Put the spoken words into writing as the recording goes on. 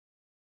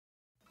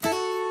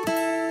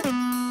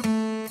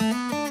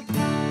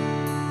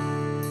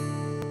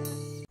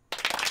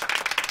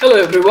Hello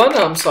everyone,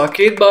 I'm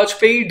Saket,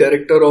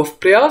 Director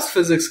of Prayas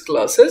Physics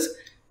Classes,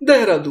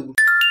 Dehradun.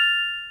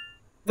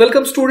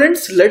 Welcome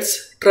students,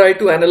 let's try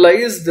to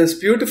analyze this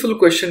beautiful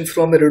question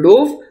from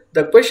Irodov.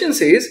 The question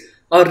says,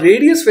 a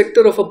radius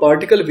vector of a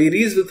particle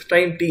varies with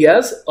time t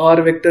as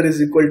r vector is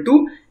equal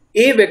to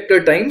a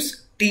vector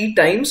times t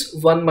times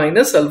 1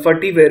 minus alpha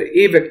t, where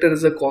a vector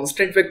is a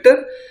constant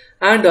vector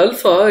and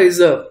alpha is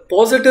a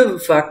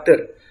positive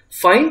factor.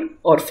 Find,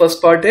 or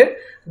first part hai,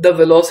 the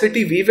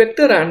velocity v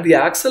vector and the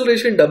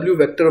acceleration w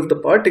vector of the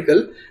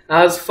particle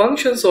as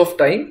functions of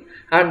time,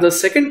 and the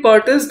second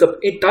part is the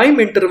time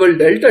interval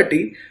delta t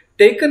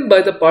taken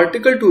by the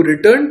particle to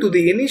return to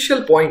the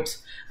initial points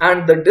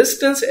and the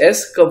distance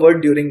s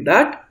covered during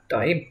that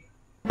time.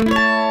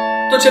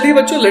 तो चलिए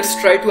बच्चों, let's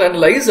try to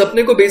analyse.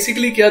 अपने को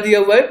basically क्या दिया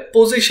हुआ है?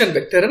 Position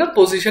vector है ना.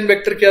 पोजीशन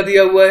वेक्टर क्या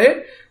दिया हुआ है?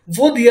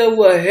 वो दिया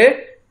हुआ है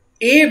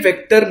a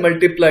vector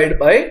multiplied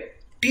by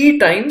t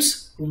times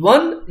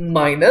 1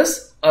 minus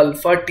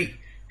alpha t,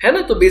 है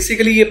ना. तो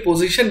बेसिकली ये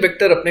पोजीशन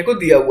वेक्टर अपने को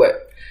दिया हुआ है.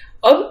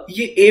 अब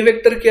ये a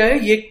वेक्टर क्या है?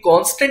 ये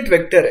कांस्टेंट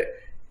वेक्टर है,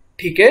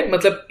 ठीक है.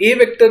 मतलब a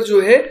वेक्टर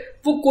जो है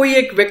वो कोई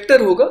एक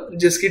वेक्टर होगा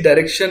जिसकी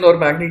डायरेक्शन और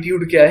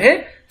मैग्नीट्यूड क्या है?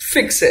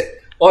 फिक्स है.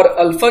 और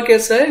अल्फा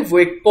कैसा है? वो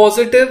एक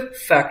पॉजिटिव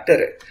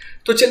फैक्टर है.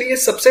 तो चलिए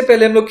सबसे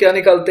पहले हम लोग क्या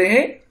निकालते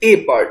हैं? ए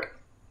पार्ट.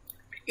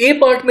 ए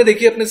पार्ट में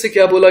देखिए अपने से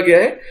क्या बोला गया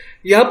है.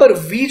 यहां पर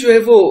v जो है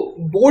वो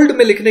बोल्ड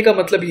में लिखने का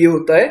मतलब ये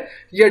होता है,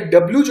 या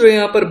w जो है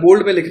यहां पर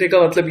बोल्ड में लिखने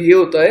का मतलब ये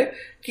होता है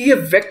कि ये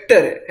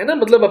वेक्टर है ना.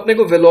 मतलब अपने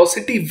को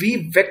वेलोसिटी v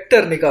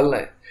वेक्टर निकालना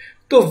है.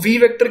 तो v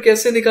वेक्टर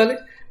कैसे निकाले?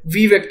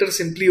 v वेक्टर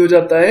सिंपली हो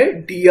जाता है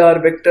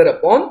dr वेक्टर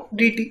अपॉन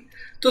dt.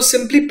 तो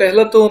सिंपली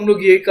पहला तो हम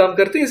लोग ये काम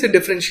करते हैं, इसे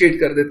डिफरेंशिएट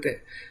कर देते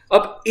हैं.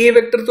 अब a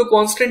वेक्टर तो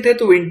कांस्टेंट है,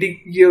 तो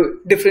ये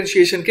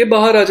डिफरेंशिएशन के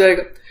बाहर आ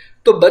जाएगा.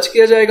 तो बच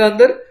क्या जाएगा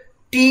अंदर?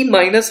 t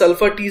minus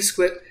alpha T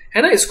square,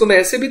 है ना. इसको मैं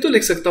ऐसे भी तो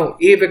लिख सकता हूं,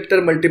 a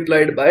vector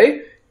multiplied by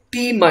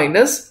t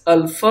minus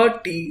alpha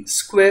T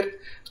square.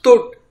 तो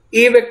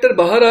a वेक्टर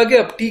बाहर आ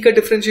गया. अब t का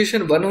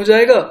डिफरेंशिएशन 1 हो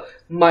जाएगा,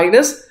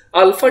 माइनस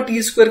अल्फा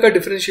टी स्क्वायर का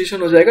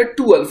डिफरेंशिएशन हो जाएगा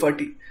 2 अल्फा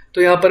टी.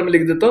 तो यहां पर मैं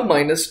लिख देता हूं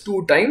minus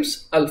 2 times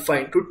alpha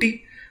into T.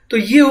 तो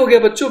ये हो गया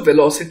बच्चों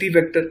वेलोसिटी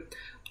वेक्टर.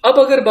 अब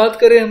अगर बात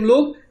करें हम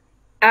लोग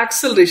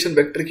एक्सेलरेशन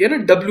वेक्टर की, है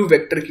ना, w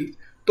वेक्टर की,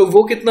 तो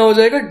वो कितना हो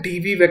जाएगा?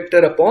 dv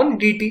vector upon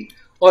dt.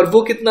 और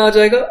वो कितना आ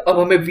जाएगा? अब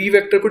हमें v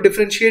वेक्टर को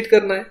डिफरेंशिएट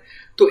करना है.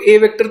 तो a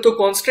वेक्टर तो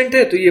कांस्टेंट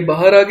है, तो ये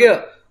बाहर आ गया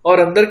और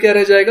अंदर क्या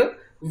रह जाएगा?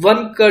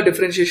 1 का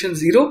डिफरेंशिएशन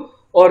 0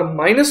 और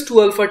माइनस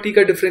 2 अल्फा t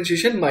का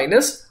डिफरेंशिएशन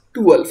माइनस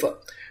 2 अल्फा.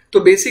 तो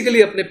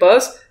बेसिकली अपने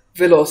पास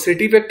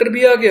वेलोसिटी वेक्टर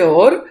भी आ गया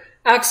और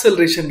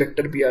एक्सेलरेशन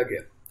वेक्टर भी आ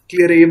गया.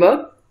 क्लियर है ये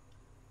बात?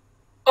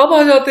 अब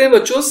आ जाते हैं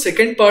बच्चों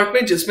सेकंड पार्ट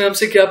में, जिसमें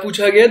हमसे क्या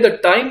पूछा गया? The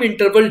time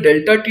interval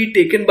delta T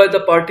taken by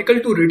the particle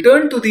to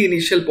return to the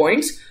initial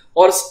points,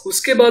 और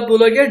उसके बाद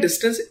बोला गया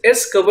distance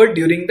s covered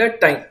during that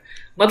time.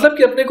 मतलब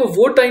कि अपने को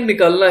वो टाइम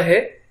निकालना है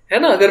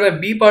ना. अगर मैं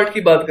b पार्ट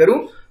की बात करूं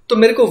तो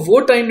मेरे को वो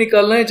टाइम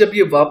निकालना है जब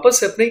ये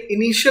वापस अपने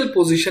इनिशियल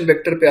पोजीशन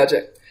वेक्टर पे आ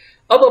जाए.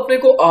 अब अपने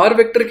को r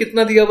वेक्टर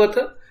कितना दिया हुआ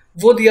था?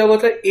 वो दिया हुआ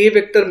था a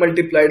vector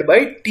multiplied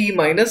by t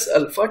minus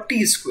alpha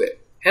T square,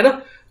 है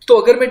ना. तो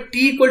अगर मैं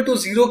t इक्वल टू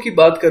 0 की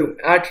बात करूं,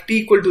 eight t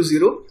equal to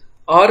 0,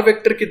 r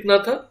vector कितना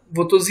था?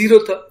 वो तो 0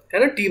 था,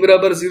 है ना. t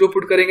बराबर 0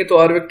 पुट करेंगे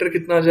तो r वेक्टर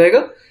कितना आ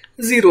जाएगा?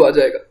 0 आ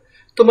जाएगा.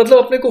 तो मतलब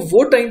अपने को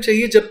वो टाइम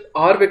चाहिए जब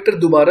r वेक्टर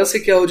दोबारा से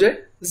क्या हो जाए?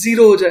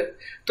 0 हो जाए.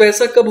 तो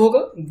ऐसा कब होगा?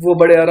 वो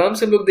बड़े आराम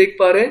से हम लोग देख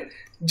पा रहे हैं,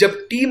 जब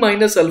t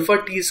minus alpha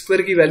T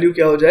square की वैल्यू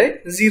क्या हो जाए?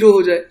 0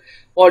 हो जाए.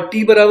 और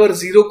t बराबर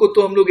 0 को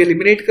तो हम लोग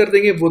एलिमिनेट कर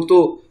देंगे, वो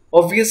तो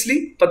ऑब्वियसली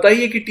पता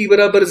ही है कि t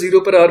बराबर 0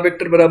 पर r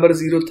वेक्टर बराबर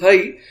 0 था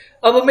ही.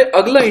 अब हमें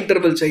अगला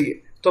इंटरवल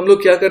चाहिए, तो हम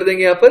लोग क्या कर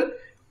देंगे यहाँ पर?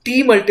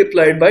 t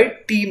multiplied by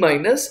t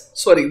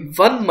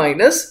 1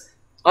 minus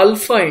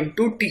alpha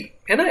into T,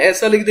 है ना.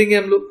 ऐसा लिख देंगे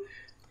हम लोग.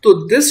 तो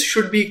this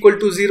should be equal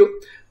to 0.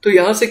 तो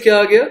यहां से क्या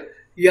आ गया?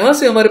 यहां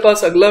से हमारे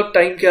पास अगला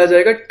टाइम क्या आ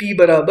जाएगा? t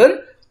बराबर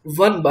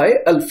 1 बाय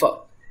अल्फा,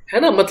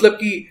 है ना. मतलब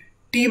कि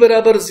t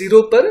बराबर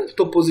 0 पर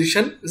तो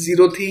पोजीशन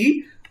 0 थी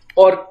ही,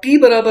 और t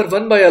बराबर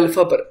 1 बाय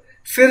अल्फा पर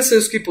फिर से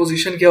उसकी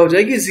पोजीशन क्या हो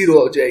जाएगी? 0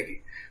 हो जाएगी.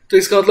 तो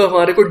इसका मतलब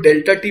हमारे को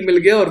डेल्टा टी मिल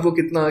गया, और वो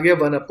कितना आ गया?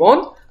 1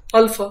 अपॉन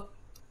अल्फा.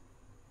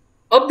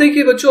 अब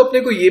देखिए बच्चों, अपने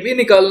को ये भी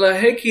निकालना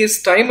है कि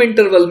इस टाइम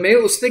इंटरवल में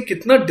उसने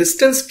कितना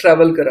डिस्टेंस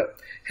ट्रेवल करा,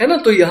 है ना.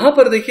 तो यहां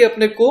पर देखिए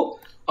अपने को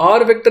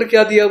r वेक्टर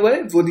क्या दिया हुआ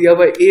है? वो दिया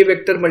हुआ है a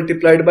vector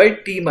multiplied by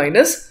t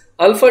minus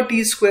alpha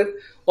T square.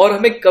 और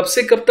हमें कब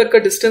से कब तक का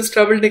डिस्टेंस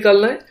ट्रेवल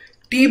निकालना है?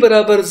 t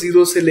बराबर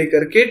 0 से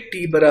लेकर के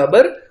t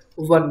बराबर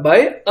 1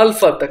 बाय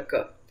अल्फा तक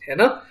का, है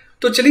ना.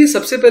 तो चलिए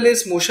सबसे पहले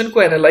इस मोशन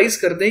को एनालाइज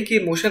कर दें कि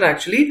मोशन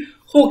एक्चुअली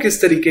हो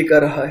किस तरीके का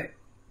रहा है.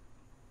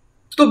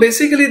 तो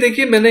बेसिकली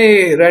देखिए मैंने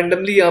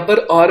रैंडमली यहां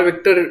पर r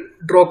वेक्टर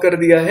ड्रॉ कर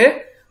दिया है,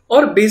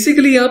 और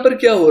बेसिकली यहां पर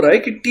क्या हो रहा है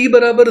कि t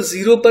बराबर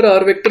 0 पर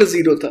r वेक्टर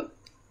 0 था,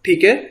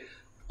 ठीक है.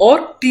 और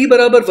t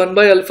बराबर 1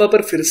 बाय अल्फा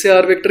पर फिर से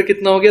r वेक्टर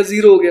कितना हो गया?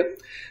 0 हो गया.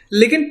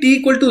 लेकिन t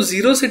इक्वल टू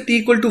 0 से t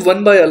equal to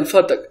 1 by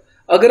alpha तक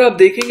अगर आप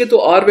देखेंगे तो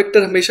r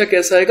वेक्टर हमेशा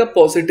कैसा आएगा?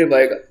 पॉजिटिव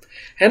आएगा,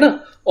 है ना.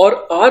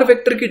 और r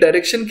वेक्टर की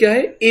डायरेक्शन क्या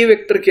है? a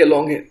वेक्टर के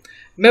अलोंग है.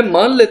 मैं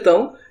मान लेता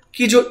हूं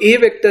कि जो ए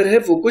वेक्टर है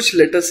वो कुछ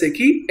लेटर से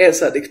कि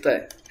ऐसा दिखता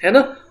है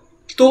ना।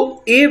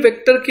 तो ए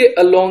वेक्टर के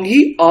अलोंग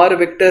ही आर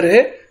वेक्टर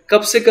है,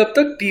 कब से कब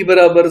तक, टी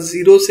बराबर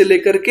 0 से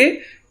लेकर के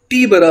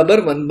टी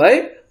बराबर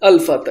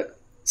 1/अल्फा तक।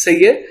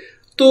 सही है।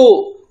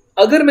 तो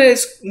अगर मैं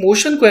इस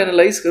मोशन को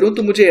एनालाइज करूं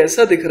तो मुझे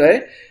ऐसा दिख रहा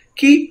है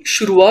कि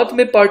शुरुआत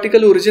में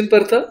पार्टिकल ओरिजिन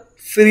पर था,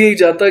 फिर ये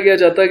जाता गया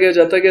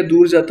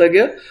दूर जाता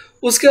गया,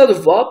 उसके बाद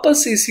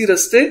वापस इसी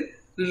रास्ते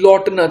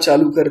लौटना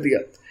चालू कर दिया।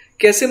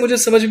 कैसे मुझे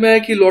समझ में आया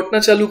कि लौटना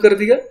चालू कर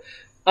दिया?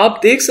 आप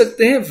देख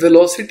सकते हैं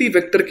वेलोसिटी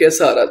वेक्टर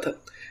कैसा आ रहा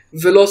था।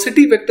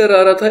 वेलोसिटी वेक्टर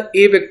आ रहा था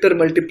ए vector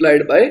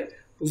multiplied by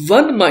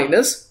 1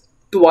 minus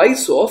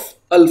twice of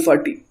alpha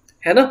T,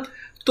 है ना।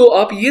 तो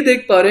आप ये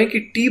देख पा रहे हैं कि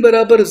टी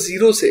बराबर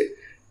 0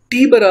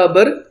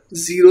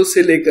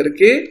 से लेकर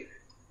के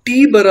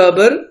टी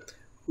बराबर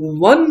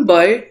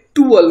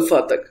 1/2 अल्फा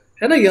तक,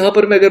 है ना। यहां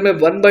पर अगर मैं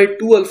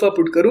 1/2 अल्फा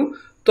पुट करूं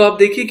तो आप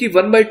देखिए कि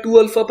 1/2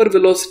 अल्फा पर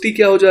वेलोसिटी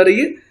क्या हो जा रही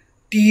है,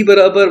 टी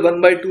बराबर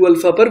 1/2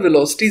 अल्फा पर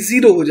वेलोसिटी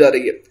 0 हो जा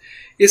रही है।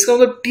 इसका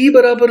मतलब टी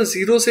बराबर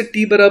 0 से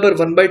टी बराबर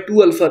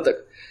 1/2 अल्फा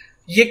तक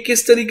ये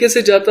किस तरीके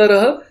से जाता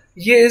रहा,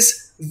 ये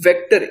इस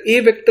वेक्टर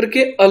ए वेक्टर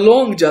के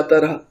अलोंग जाता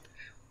रहा।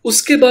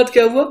 उसके बाद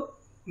क्या हुआ,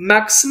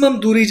 मैक्सिमम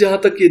दूरी जहां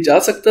तक ये जा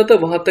सकता था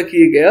वहां तक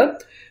ये गया,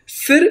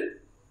 फिर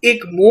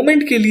एक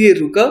मोमेंट के लिए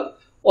रुका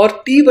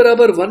और टी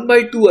बराबर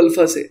 1/2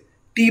 अल्फा से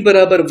टी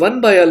बराबर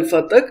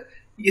 1/अल्फा तक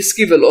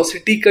इसकी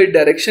वेलोसिटी का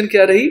डायरेक्शन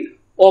क्या रही,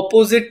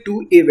 ऑपोजिट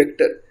टू ए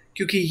वेक्टर,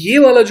 क्योंकि ये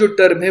वाला जो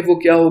टर्म है वो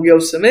क्या हो गया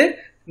उस समय,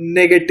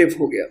 नेगेटिव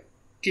हो गया।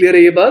 क्लियर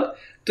है ये बात?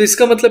 तो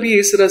इसका मतलब ये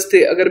इस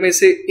रास्ते, अगर मैं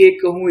इसे ए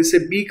कहूं इसे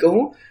बी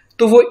कहूं,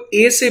 तो वो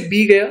ए से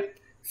बी गया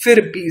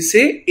फिर बी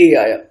से ए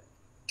आया।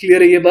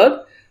 क्लियर है ये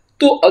बात?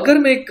 तो अगर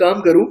मैं एक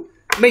काम करूं,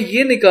 मैं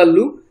ये निकाल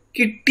लूं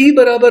कि टी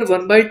बराबर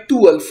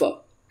 1/2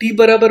 अल्फा, टी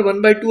बराबर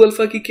 1/2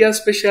 अल्फा की क्या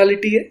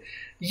स्पेशलिटी है,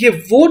 ये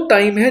वो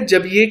टाइम है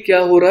जब ये क्या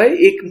हो रहा है,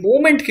 एक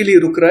मोमेंट के लिए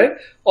रुक रहा है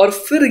और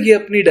फिर ये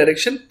अपनी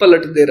डायरेक्शन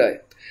पलट दे रहा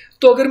है।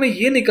 तो अगर मैं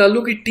ये निकाल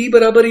लूं कि टी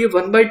बराबर ये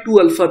 1/2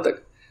 अल्फा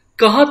तक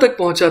कहां तक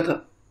पहुंचा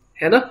था,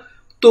 है ना,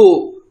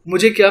 तो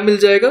मुझे क्या मिल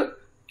जाएगा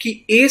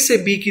कि ए से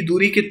बी की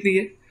दूरी कितनी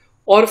है,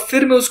 और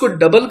फिर मैं उसको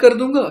डबल कर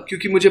दूंगा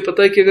क्योंकि मुझे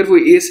पता है कि अगर वो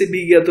ए से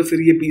बी गया तो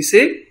फिर ये बी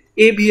से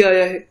ए भी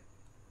आया है।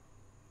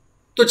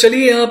 तो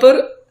चलिए यहां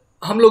पर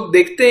हम लोग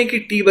देखते हैं कि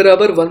टी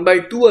बराबर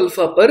 1/2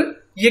 अल्फा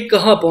पर ये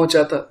कहां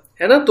पहुंचा था,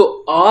 है ना।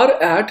 तो आर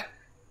एट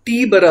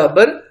टी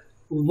बराबर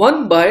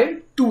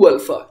 1/2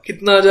 अल्फा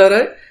कितना आ जा रहा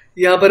है,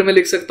 यहां पर मैं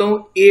लिख सकता हूं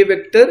ए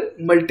वेक्टर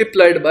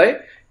मल्टीप्लाइड बाय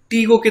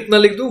टी को कितना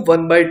लिख दूं,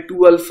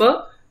 1/2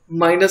 alpha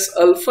minus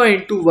alpha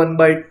into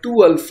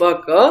 1/2 alpha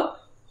का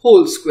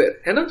होल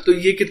स्क्वायर, है ना। तो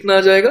ये कितना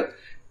आ जाएगा,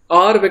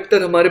 आर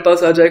वेक्टर हमारे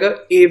पास आ जाएगा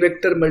ए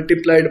वेक्टर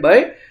मल्टीप्लाइड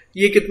बाय,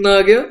 ये कितना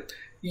आ गया,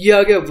 ये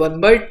आ गया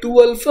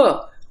 1/2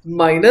 अल्फा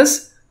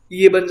माइनस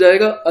ये बन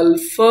जाएगा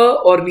अल्फा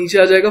और नीचे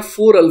आ जाएगा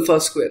 4 अल्फा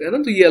स्क्वायर, है ना।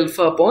 तो ये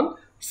अल्फा अपॉन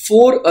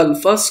 4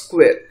 अल्फा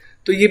स्क्वायर,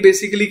 तो ये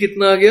बेसिकली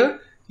कितना आ गया,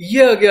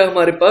 ये आ गया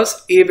हमारे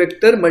पास ए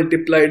vector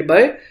multiplied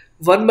by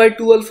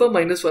 1/2 alpha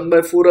minus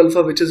 1/4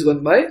 alpha which is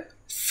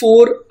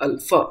 1/4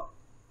 alpha.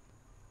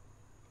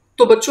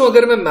 तो बच्चों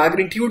अगर मैं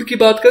मैग्नीट्यूड की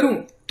बात करूं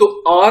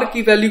तो आर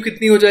की वैल्यू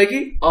कितनी हो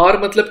जाएगी, आर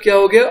मतलब क्या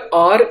हो गया,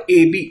 आर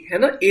ए बी, है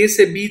ना। ए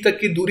से बी तक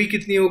की दूरी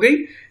कितनी हो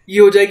गई, ये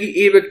हो जाएगी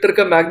ए वेक्टर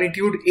का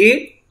मैग्नीट्यूड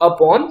ए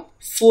अपॉन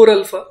 4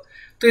 अल्फा।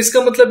 तो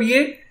इसका मतलब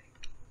ये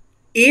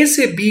ए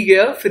से बी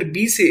गया फिर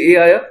बी से ए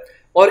आया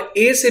और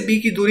ए से बी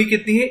की दूरी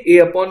कितनी है, ए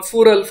अपॉन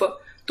 4 अल्फा।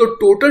 तो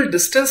टोटल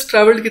डिस्टेंस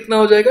ट्रेवल्ड कितना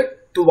हो जाएगा,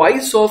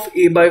 twice of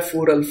A bye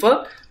 4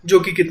 alpha, जो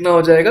कि कितना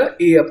हो जाएगा,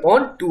 ए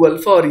अपॉन 2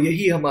 अल्फा, और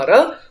यही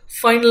हमारा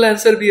फाइनल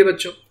आंसर भी है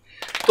बच्चों।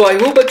 तो आई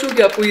होप बच्चों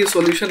कि आपको ये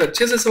सॉल्यूशन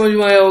अच्छे से समझ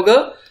में आया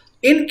होगा।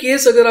 इन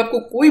केस अगर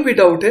आपको कोई भी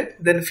डाउट है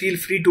then feel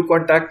free to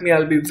contact me, I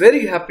will be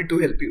very happy to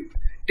help you.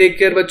 Take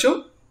care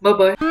बच्चों, बाय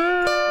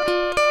बाय।